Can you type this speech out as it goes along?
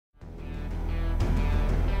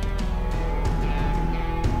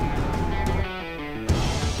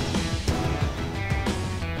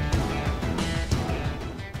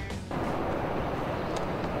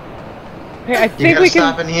Okay, I think we can...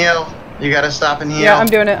 stop and heal. You gotta stop and heal. Yeah, I'm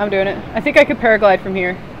doing it. I'm doing it. I think I could paraglide from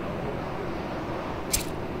here.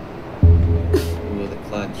 Ooh, the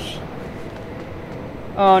clutch.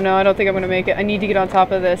 Oh no, I don't think I'm gonna make it. I need to get on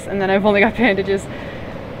top of this, and then I've only got bandages.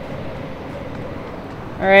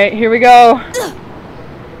 Alright, here we go.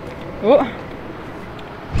 Ooh.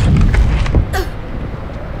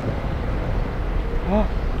 Oh,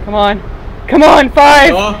 come on. Come on, 5,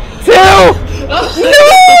 2! No!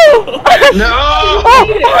 No! Oh, I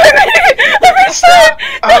made it!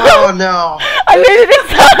 I made it! Oh no! I made it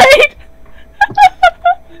inside!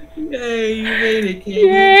 Yay, you made it, kid.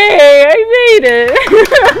 Yay, I made it!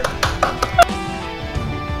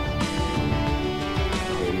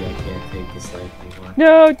 Baby, I can't take this life anymore.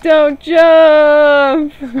 No, don't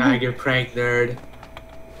jump! I get pranked, nerd.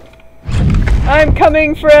 I'm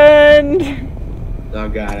coming, friend! Oh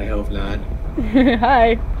god, I hope not.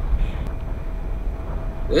 Hi.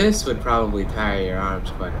 This would probably tire your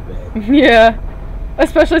arms quite a bit. Yeah.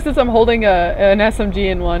 Especially since I'm holding an SMG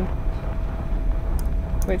in one.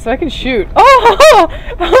 Wait, so I can shoot. Oh!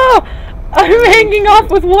 Oh! I'm hanging off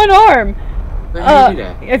with one arm! How do you do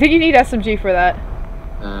that? I think you need SMG for that.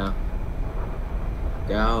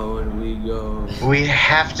 Down we go. We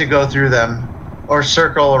have to go through them. Or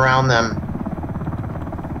circle around them.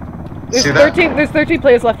 There's See that? 13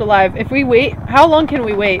 players left alive. If we wait, how long can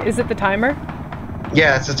we wait? Is it the timer?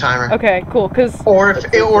 Yeah, it's a timer. Okay, cool, cause... Or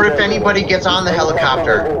if anybody gets on the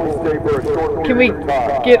helicopter. Can we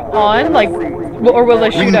get on? Like, or will they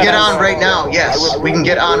shoot We can at get us? on right now, yes. We can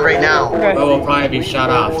get on right now. Okay. Oh, we'll probably be shut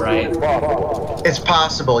off, right? It's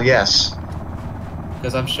possible, yes.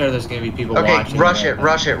 Because I'm sure there's gonna be people Okay, watching. rush it,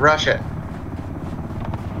 rush it, rush it.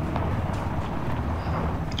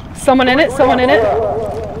 Someone in it? Someone in it?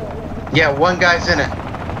 Yeah, one guy's in it.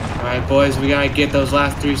 Alright, boys, we gotta get those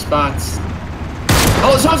last 3 spots.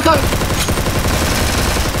 Oh, someone's coming!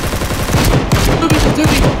 2 people, 2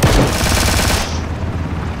 people!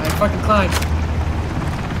 I fucking climbed.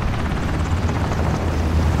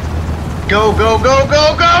 Go, go, go,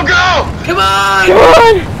 go, go, go! Come on! Come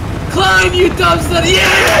on! Climb, you dumb son!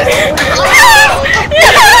 Yes!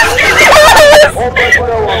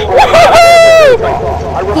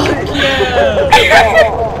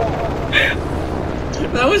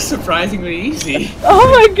 That was surprisingly easy. Oh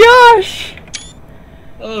my gosh!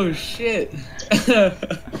 Oh shit.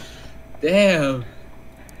 Damn.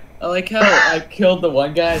 I like how I killed the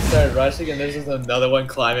one guy and started rushing, and there's just another one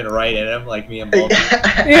climbing right at him, like me and Baldy.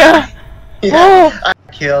 Yeah. Yeah, I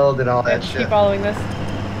killed and all that Keep shit. following this.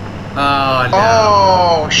 Oh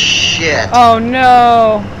no. Oh shit. Oh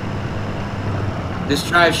no. Just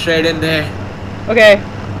drive straight in there. Okay.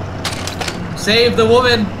 Save the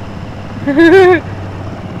woman.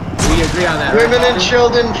 We agree on that. Women right? and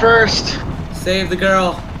children first. Save the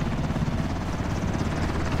girl.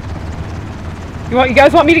 You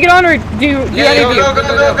guys want me to get on, or do any Go, of you? go, go,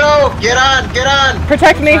 go, go! Get on, get on!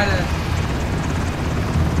 Protect me.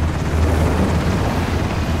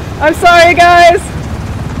 I'm sorry, guys.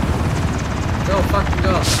 Go, fucking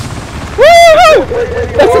go. Woo!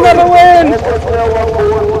 That's another win.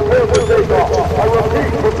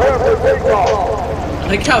 I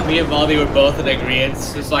like how me and Baldy were both in agreement.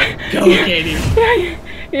 Just like, go, Katie.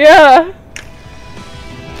 Yeah.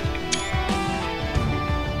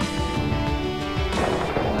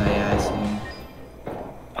 Oh yeah, I see.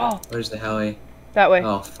 Oh, Where's the heli? that way.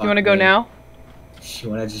 Oh, fuck You want to go me. now? You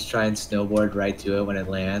wanna just try and snowboard right to it when it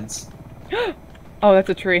lands? Oh, that's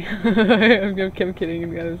a tree. I'm kidding you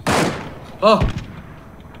guys. Oh!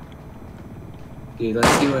 Dude, let's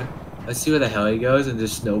see where the heli goes and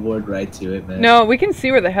just snowboard right to it, man. No, we can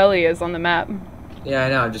see where the heli is on the map. Yeah, I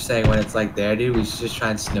know, I'm just saying when it's like there, dude, we should just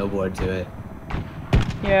try and snowboard to it.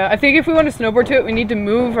 Yeah, I think if we want to snowboard to it, we need to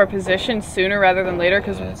move our position sooner rather than later,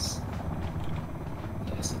 because... Yes.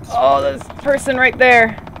 Yes, it's Oh, there's a person right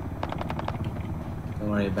there. Don't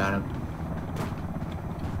worry about him.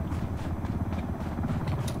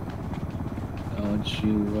 Don't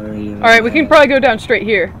you worry. Alright, we can probably go down straight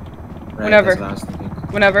here. Right, whenever. that's what I was thinking.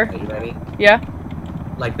 Whenever. Are you ready? Yeah?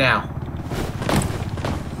 Like now.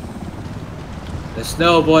 The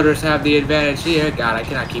snowboarders have the advantage here. God, I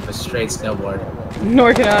cannot keep a straight snowboard.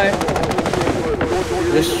 Nor can I.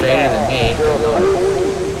 You're straighter than me.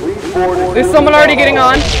 There's someone already getting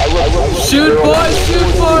on. Shoot, boys!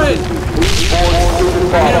 Shoot for it!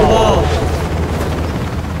 I hit a wall.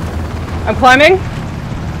 I'm climbing.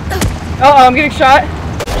 Uh-oh, I'm getting shot.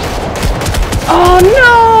 Oh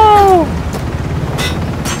no!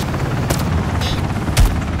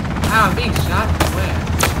 Ah, I'm being shot from where?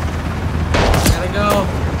 Gotta go.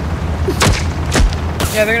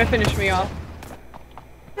 Yeah, they're gonna finish me off.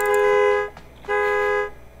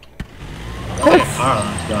 car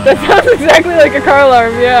alarm's going That off. sounds exactly like a car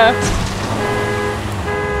alarm, yeah.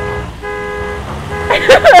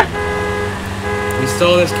 We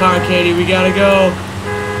stole this car, Katie. We gotta go.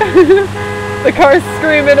 The car's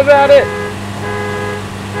screaming about it.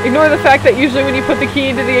 Ignore the fact that usually when you put the key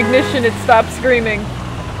into the ignition, it stops screaming.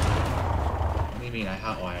 What do you mean? I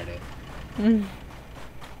hotwired it.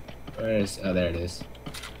 Where is? Oh, there it is.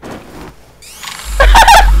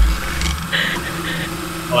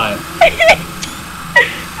 What?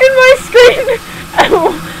 In my screen.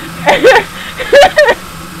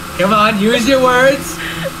 Come on, use your words.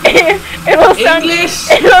 It'll sound. English.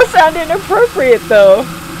 It'll sound inappropriate though.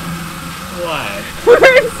 What?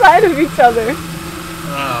 We're inside of each other.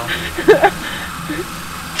 Wow.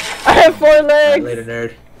 I have 4 legs. Later,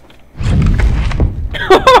 nerd.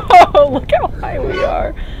 Oh, look how high we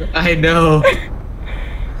are. I know.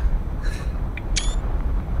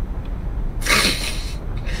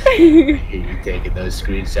 I hate you taking those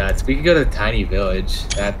screenshots. We can go to the tiny village.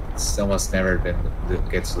 That's almost never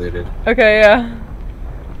gets looted. Okay, yeah.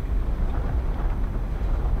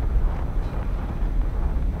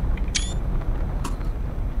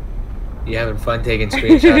 You having fun taking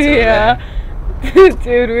screenshots? Over Yeah.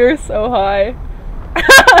 Dude, we were so high.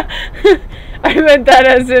 I meant that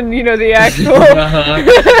as in, you know, the actual.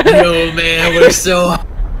 Yo, man, we're so.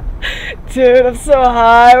 Dude, I'm so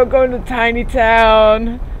high. We're going to tiny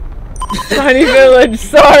town. Tiny village,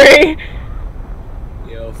 sorry.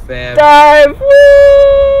 Yo, fam. Dive!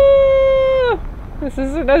 Woo! This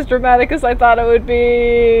isn't as dramatic as I thought it would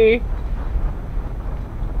be.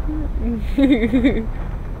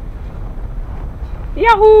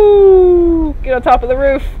 Yahoo! Get on top of the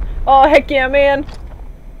roof. Oh, heck yeah, man.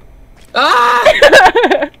 Ah!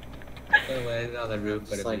 On the roof,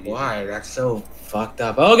 but it's like, why? That's so fucked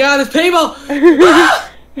up. Oh god, there's people!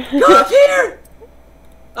 Ah! Go up here!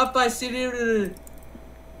 Up by city. Like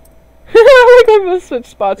I'm gonna switch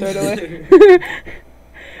spots right away.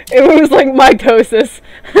 It was like mitosis.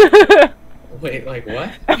 Wait, like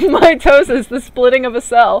what? Mitosis, the splitting of a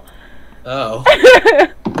cell. Oh.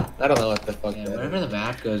 I don't know what the fuck. Yeah, wherever the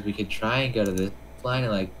map goes, we could try and go to the flying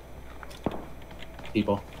like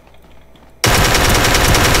people.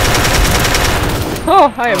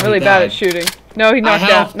 Oh, I am Oh, really he bad died. at shooting. No, he knocked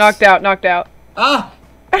helped. out, knocked out, knocked out. Ah!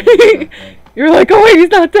 You're like, oh wait, he's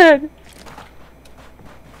not dead.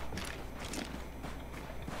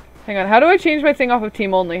 Hang on, how do I change my thing off of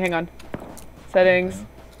team only? Hang on. Settings.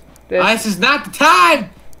 This is not the time!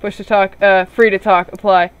 Push to talk, free to talk,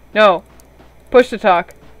 apply. No. Push to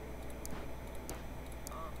talk.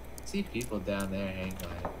 I see people down there hanging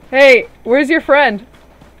on. Hey, where's your friend?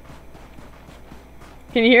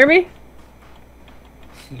 Can you hear me?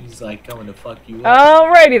 He's like coming to fuck you up.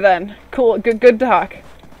 Alrighty then. Cool, good talk.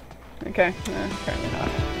 Okay, apparently not.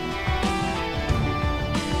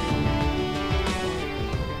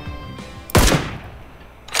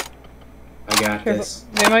 I got Careful. this.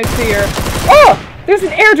 They might see her. Oh! There's an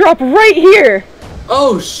airdrop right here!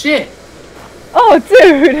 Oh shit! Oh,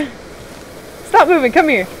 dude! Stop moving, come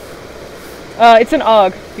here. It's an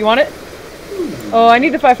AUG. You want it? Oh, I need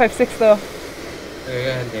the 5.56 though. Okay, go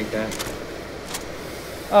ahead and take that.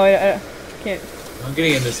 Oh, I can't. I'm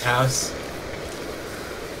getting in this house.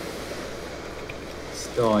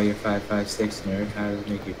 Stole all your 5.56, nerd. How does it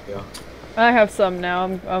make you feel? I have some now.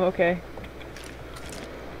 I'm okay.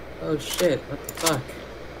 Oh shit! What the fuck?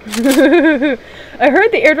 I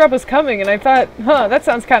heard the airdrop was coming, and I thought, huh, that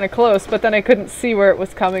sounds kind of close. But then I couldn't see where it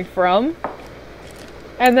was coming from,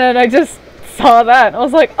 and then I just saw that. I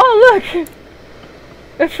was like, oh look,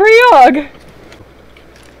 a free AUG.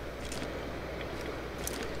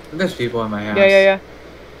 There's people in my house. Yeah.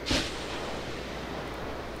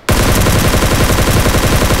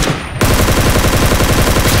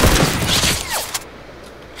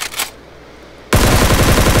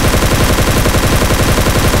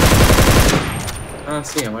 I don't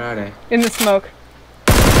see them. Where are they? In the smoke.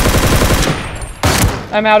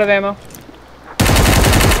 I'm out of ammo.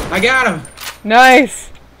 I got him. Nice.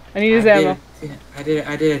 I need his ammo. I did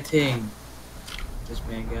a thing. This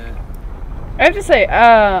man got. I have to say,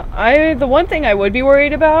 the one thing I would be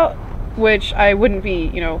worried about, which I wouldn't be,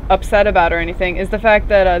 you know, upset about or anything, is the fact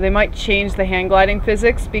that they might change the hand gliding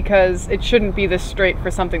physics because it shouldn't be this straight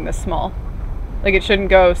for something this small. Like, it shouldn't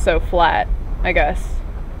go so flat, I guess.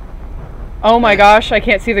 Oh my gosh, I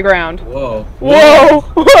can't see the ground. Whoa. Whoa!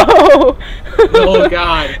 Whoa! Oh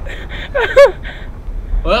god.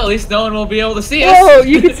 Well, at least no one will be able to see us. Whoa,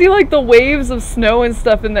 you can see like the waves of snow and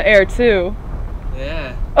stuff in the air too.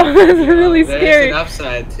 Yeah. Oh, that's really There's scary. an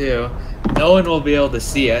upside too. No one will be able to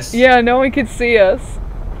see us. Yeah, no one can see us.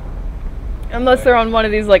 Unless they're on one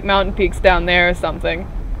of these like mountain peaks down there or something.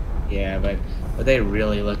 Yeah, but would they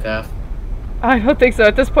really look up? I don't think so.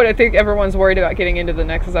 At this point, I think everyone's worried about getting into the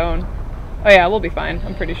next zone. Oh yeah, we'll be fine.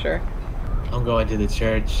 I'm pretty sure. I'm going to the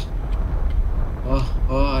church. Oh,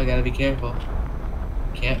 I gotta be careful.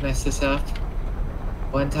 Can't mess this up.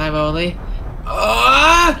 One time only.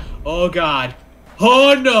 Ah! Oh God.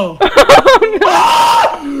 Oh no!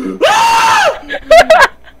 Oh, no.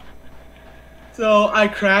 So I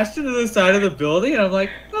crashed into the side of the building, and I'm like,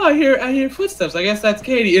 oh, I hear footsteps. I guess that's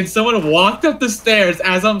Katie. And someone walked up the stairs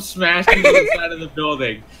as I'm smashed into the side of the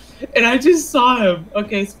building, and I just saw him.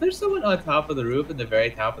 Okay, so there's someone on top of the roof, in the very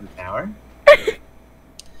top of the tower.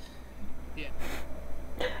 Yeah.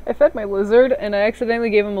 I fed my lizard, and I accidentally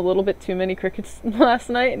gave him a little bit too many crickets last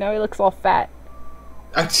night, and now he looks all fat.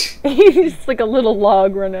 He's like a little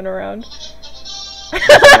log running around.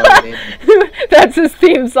 That's his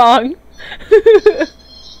theme song.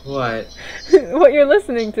 What? What you're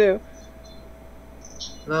listening to.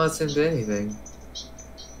 No, it's into anything.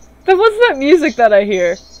 Then what's that music that I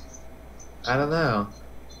hear? I don't know.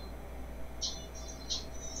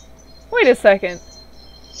 Wait a second.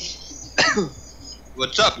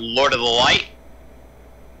 What's up, Lord of the Light?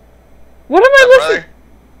 What am I listening?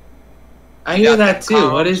 I hear that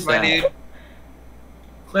too. What is that?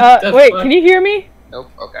 Dude? Wait, can you hear me?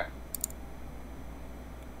 Nope. Okay.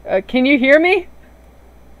 Can you hear me?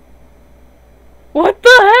 What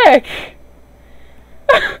the heck?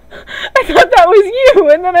 I thought that was you,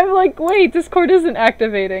 and then I'm like, wait, Discord isn't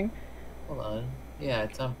activating. Hold on. Yeah,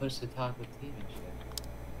 it's on push to talk with team and shit.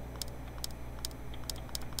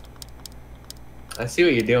 I see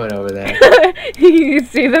what you're doing over there. You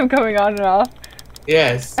see them coming on and off?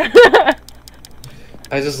 Yes. I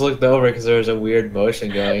just looked over because there was a weird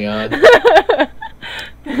motion going on.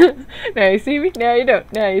 Now you see me, now you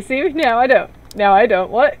don't. Now you see me, now I don't. Now I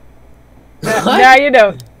don't. What? Now you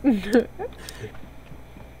don't.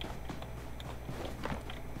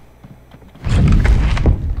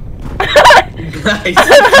 Nice.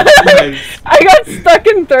 I got stuck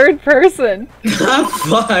in third person.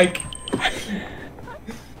 Fuck.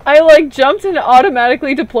 I like jumped and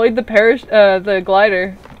automatically deployed the the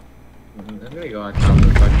glider. I'm gonna go on top of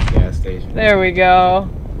the fucking gas station. There we go.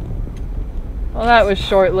 Well, that was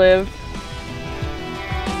short-lived.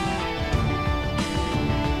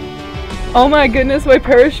 Oh my goodness, my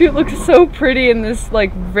parachute looks so pretty in this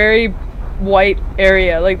like very white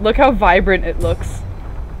area. Like, look how vibrant it looks.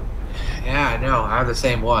 Yeah, I know. I have the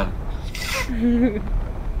same one.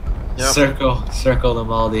 Yep. Circle the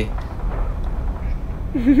Maldi.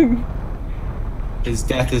 His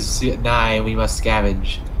death is nigh, and we must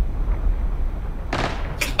scavenge.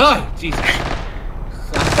 Oh, Jesus!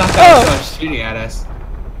 I thought that was someone shooting at us.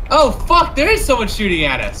 Oh, fuck! There is someone shooting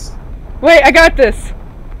at us. Wait, I got this.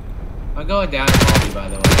 I'm going down to Maldi, by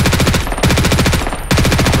the way.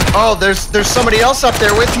 Oh, there's somebody else up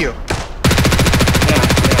there with you. Yeah.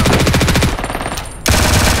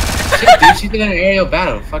 Shit, dude, she's in an aerial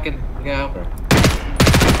battle. Fucking, we gotta help her.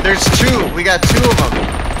 There's two. We got two of them.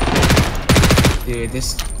 Dude,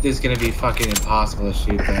 this is gonna be fucking impossible to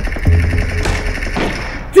shoot that.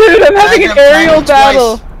 Dude, I'm having an aerial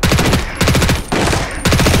battle.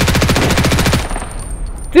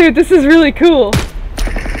 Dude, this is really cool.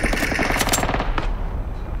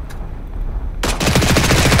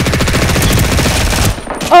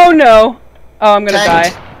 Oh no. Oh, I'm gonna die.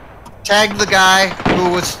 Tag the guy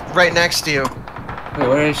who was right next to you. Wait,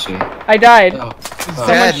 where is she? I died. Oh. Someone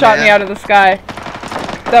Dead, shot me man. out of the sky.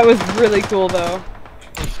 That was really cool though.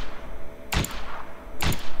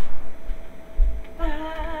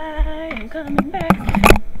 I am coming back.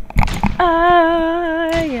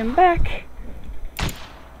 I am back.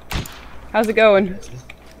 How's it going?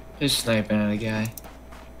 Just sniping at a guy.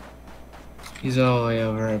 He's all the way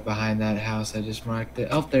over behind that house. I just marked it.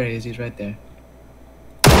 Oh, there he is. He's right there.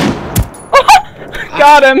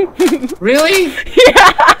 Got him. Really?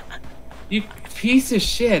 Yeah. You piece of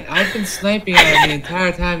shit. I've been sniping at him the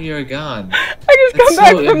entire time you were gone. I just That's come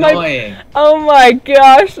back so from annoying. my. Oh my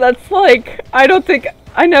gosh, that's like. I don't think.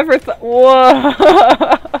 I never thought. Whoa.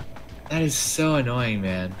 That is so annoying,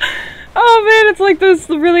 man. Oh man, it's like those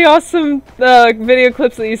really awesome video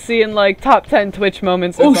clips that you see in like top 10 Twitch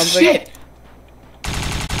moments or something. Oh shit!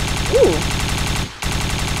 Ooh.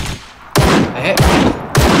 I hit.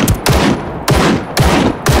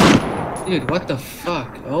 Dude, what the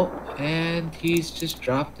fuck? Oh, and he's just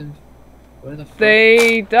dropped him. Where the fuck?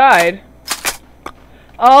 They died.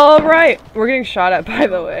 Alright, we're getting shot at, by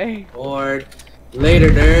the way. Bored. Later,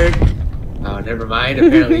 nerd. Oh, never mind.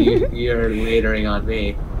 Apparently you're latering on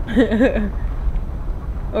me.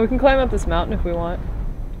 Oh, we can climb up this mountain if we want.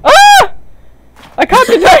 Ah! I caught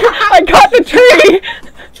the I caught the tree.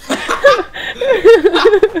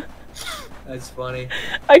 That's funny.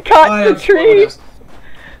 I caught the tree.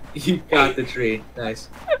 You got the tree. Nice.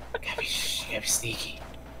 Gotta be sneaky.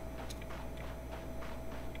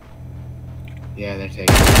 Yeah, they're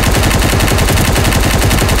taking.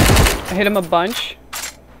 I hit him a bunch.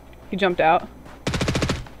 He jumped out.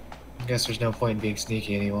 I guess there's no point in being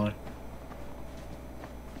sneaky anymore.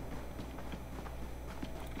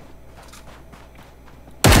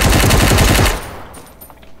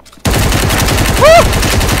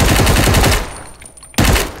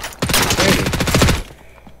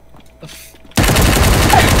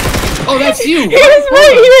 Oh, that's you! He was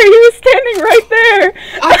right here! He was standing right there!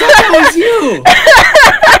 I thought that was you!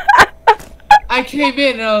 I came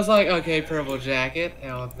in and I was like, okay, purple jacket. I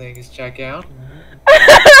don't think it's check out.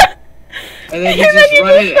 And then you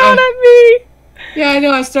just shot at me! Yeah, I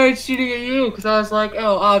know, I started shooting at you because I was like,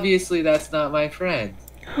 oh, obviously that's not my friend.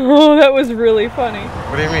 Oh, that was really funny.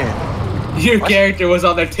 What do you mean? Your character was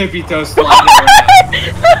on their tippy toes sliding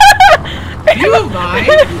around. You have mine?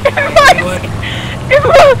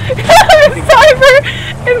 Cyber,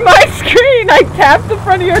 in my screen, I tapped the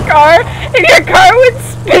front of your car, and your car went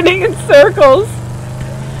spinning in circles.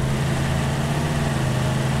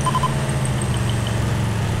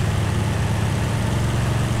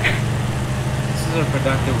 This is a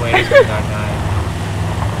productive way to spend our time.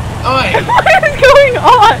 Oi! What is going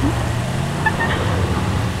on?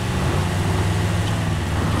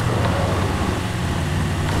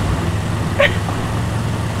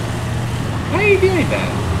 How are you doing that?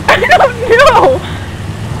 I don't know!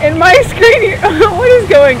 In my screen, what is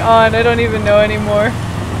going on? I don't even know anymore.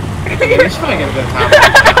 We should probably get a bit of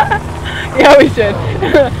time. Yeah, we should.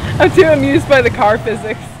 I'm too amused by the car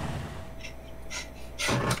physics.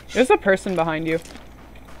 There's a person behind you.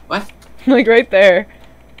 What? Like right there.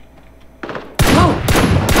 Oh!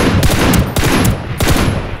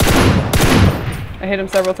 I hit him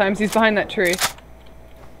several times. He's behind that tree.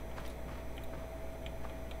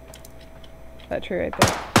 That tree right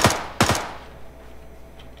there.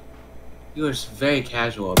 You were very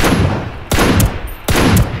casual.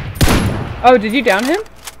 Oh, did you down him?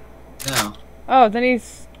 No. Oh, then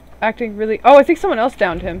he's acting really... Oh, I think someone else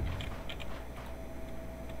downed him.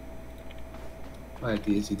 What,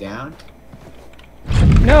 is he down?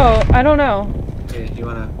 No, I don't know. Okay, do you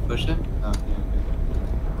want to push him? Oh, yeah,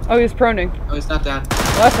 okay. Oh, he was proning. Oh, he's not down.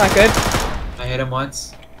 Well, that's not good. I hit him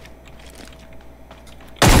once.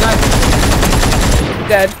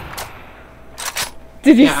 Dead.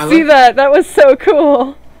 Did you Yeah, see that? That was so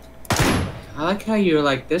cool. I like how you're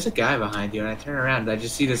like, there's a guy behind you, and I turn around and I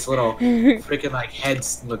just see this little freaking like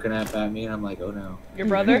heads looking up at me, and I'm like, oh no. Your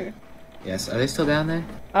brother? Yes, are they still down there?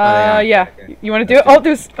 Yeah. Okay. You want to do it? Oh,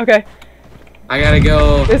 there's... Okay. I gotta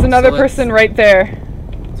go. There's another person right there.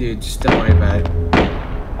 Dude, just don't worry about it.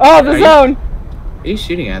 Oh, the zone! Are you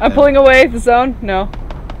shooting at I'm them? pulling away. The zone? No.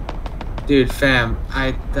 Dude, fam,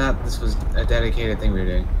 I thought this was a dedicated thing we were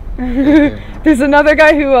doing. There's another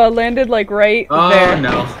guy who landed like right there. Oh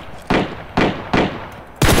no.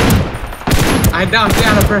 I knocked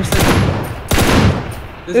down a person.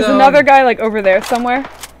 There's another guy like over there somewhere.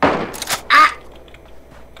 Ah!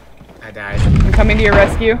 I died. I'm coming to your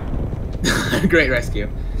rescue. Great rescue.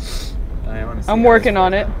 I wanna see I'm how working this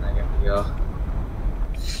on it. I gotta go.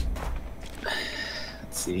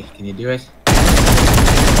 Let's see, can you do it?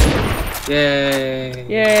 Yay!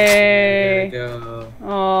 Yay! There we go.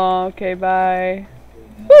 Oh, okay, bye.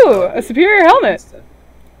 Ooh, a superior helmet.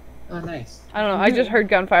 Oh, nice. I don't know, I just heard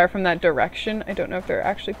gunfire from that direction. I don't know if there are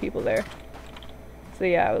actually people there. So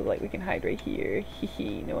yeah, I was like, we can hide right here.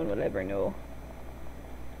 Hehe, no one will ever know.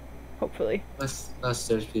 Hopefully. Unless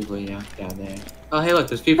there's people, down there. Oh, hey, look,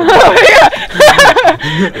 there's people. Oh, yeah!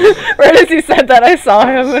 Right as he said that, I saw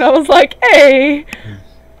him and I was like, hey!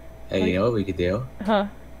 Hey, you know what we could do? Huh.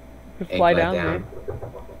 We could fly down there.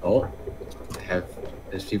 Oh,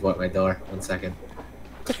 there's people at my door. 1 second.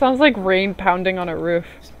 It sounds like rain pounding on a roof.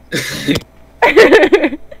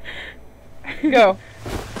 Go.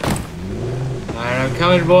 Alright, I'm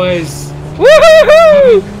coming, boys.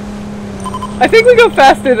 Woohoo! I think we go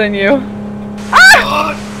faster than you.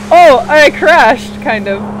 Ah! Oh, I crashed, kind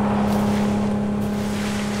of.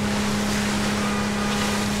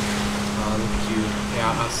 Oh, look at you.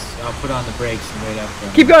 Yeah, I'll put on the brakes and wait up for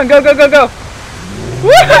him. Keep going, go, go, go, go.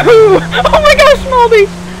 Woohoo! Oh my gosh, Maldy!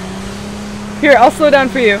 Here, I'll slow down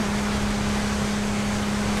for you.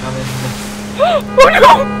 Coming. Oh no!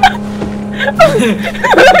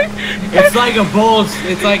 It's like a bull.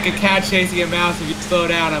 It's like a cat chasing a mouse. If you slow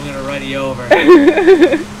down, I'm gonna run you over.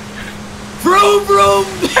 Vroom vroom.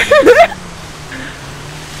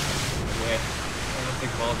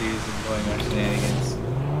 all these enjoying our shenanigans.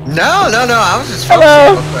 No, no, no. I was just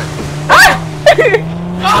Hello. focusing real quick.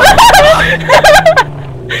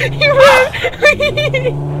 You ran.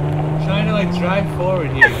 Trying to like drive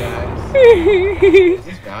forward here, guys. Is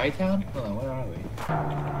this Valley Town? Hold on, where are we?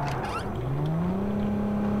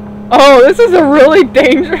 Oh, this is a really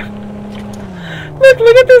dangerous.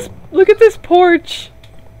 Look at this. Look at this porch.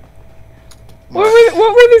 What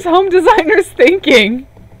were these home designers thinking?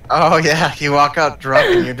 Oh yeah, you walk out drunk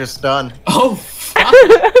and you're just done. Oh fuck!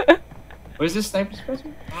 Where's this sniper supposed to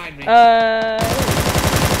be? Behind me.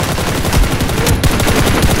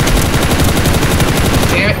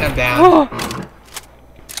 Damn it, I'm down.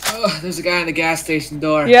 Oh, there's a guy in the gas station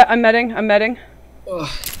door. Yeah, I'm medding. Oh,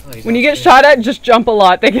 When you get shot at, just jump a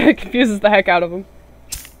lot. That confuses the heck out of them.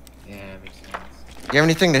 Yeah, makes sense. You have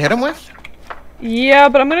anything to hit him with? Yeah,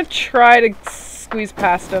 but I'm gonna try to squeeze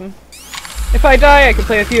past him. If I die, I can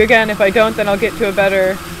play with you again. If I don't, then I'll get to a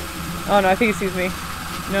better... Oh no, I think he sees me.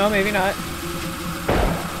 No, maybe not.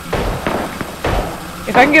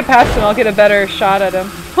 If I can get past him, I'll get a better shot at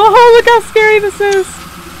him. Oh, look how scary this is!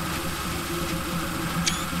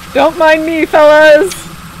 Don't mind me, fellas!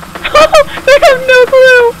 They have no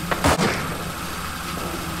clue!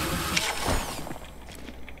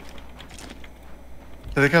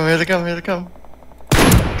 Here they come, here they come, here they come.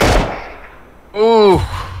 Ooh.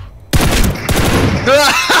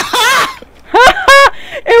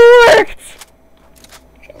 It worked!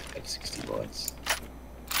 Dropped like 60 bullets.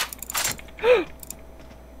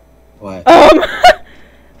 What?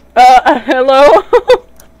 Hello?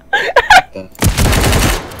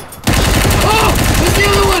 Oh! There's the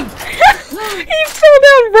other one! He fell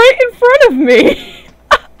down right in front of me!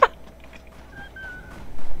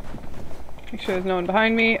 Make sure there's no one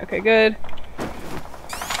behind me. Okay, good.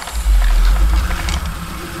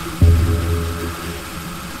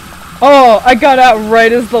 Oh, I got out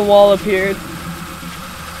right as the wall appeared.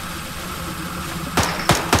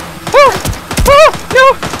 Oh! Oh!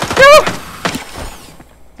 No! No!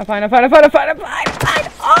 I'm fine.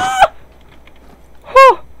 Oh!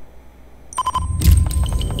 Oh!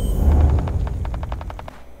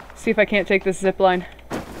 See if I can't take this zip line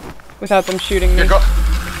without them shooting me.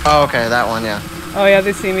 Oh, okay, that one, yeah. Oh yeah,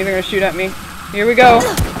 they see me. They're gonna shoot at me. Here we go.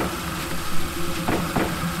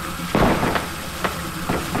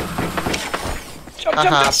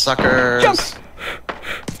 Haha, suckers. Jump!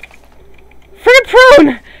 Friggin'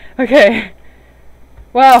 prone! Okay.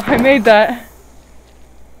 Wow, I made that.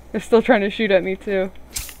 They're still trying to shoot at me too.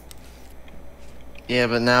 Yeah,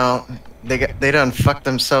 but now they done fucked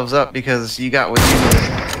themselves up because you got what you needed.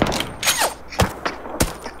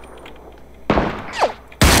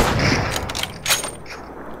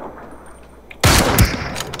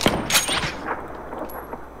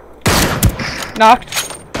 Knocked.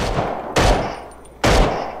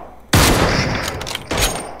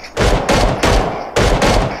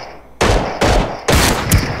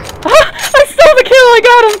 I stole the kill! I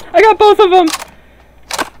got him! I got both of them!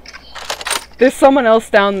 There's someone else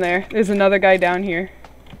down there. There's another guy down here.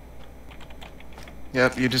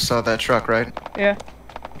 Yep, you just saw that truck, right? Yeah.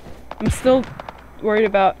 I'm still worried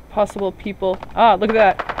about possible people. Ah, look at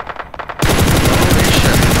that. Holy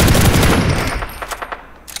shit.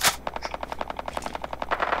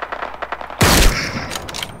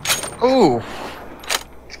 Ooh.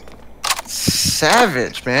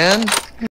 Savage, man.